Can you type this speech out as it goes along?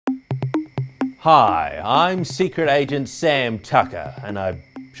Hi, I'm Secret Agent Sam Tucker, and I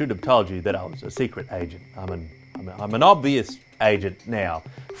should have told you that I was a secret agent. I'm an obvious agent now.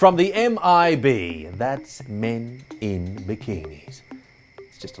 From the MIB, that's Men in Bikinis.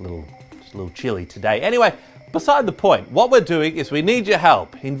 It's just a little chilly today. Anyway, beside the point, what we're doing is we need your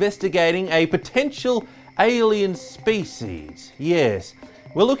help investigating a potential alien species. Yes,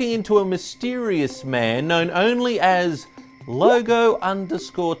 we're looking into a mysterious man known only as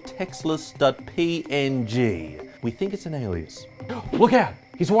logo_textless.png. We think it's an alias. Look out!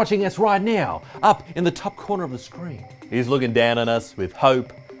 He's watching us right now, up in the top corner of the screen. He's looking down on us with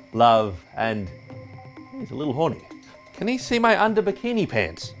hope, love, and he's a little horny. Can he see my under bikini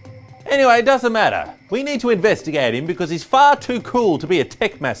pants? Anyway, it doesn't matter. We need to investigate him because he's far too cool to be a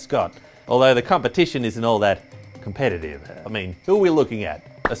tech mascot. Although the competition isn't all that competitive. I mean, who are we looking at?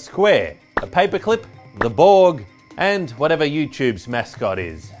 A square, a paperclip, the Borg, and whatever YouTube's mascot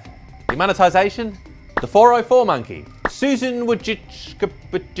is. Demonetization? The 404 monkey. Susan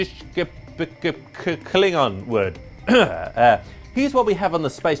Klingon word. Here's what we have on the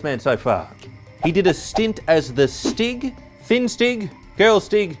Spaceman so far. He did a stint as the Stig, Thin Stig, Girl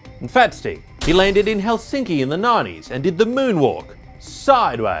Stig, and Fat Stig. He landed in Helsinki in the 90s and did the moonwalk,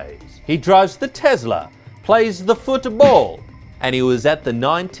 sideways. He drives the Tesla, plays the football, and he was at the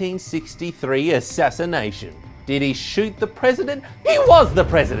 1963 assassination. Did he shoot the president? He was the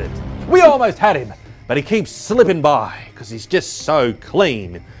president! We almost had him, but he keeps slipping by because he's just so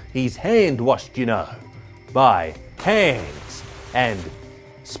clean. He's hand washed, you know, by hands and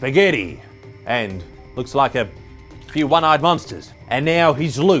spaghetti and looks like a few one-eyed monsters. And now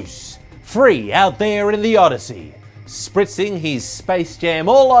he's loose, free out there in the Odysee, spritzing his Space Jam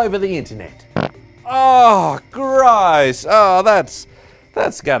all over the internet. Oh, gross. Oh, that's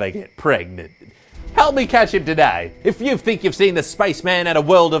gonna get pregnant. Help me catch him today. If you think you've seen the Spaceman at a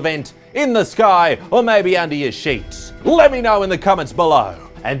world event, in the sky, or maybe under your sheets, let me know in the comments below.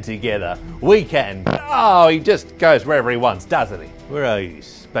 And together, we can... Oh, he just goes wherever he wants, doesn't he? Where are you,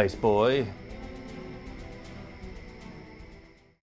 space boy?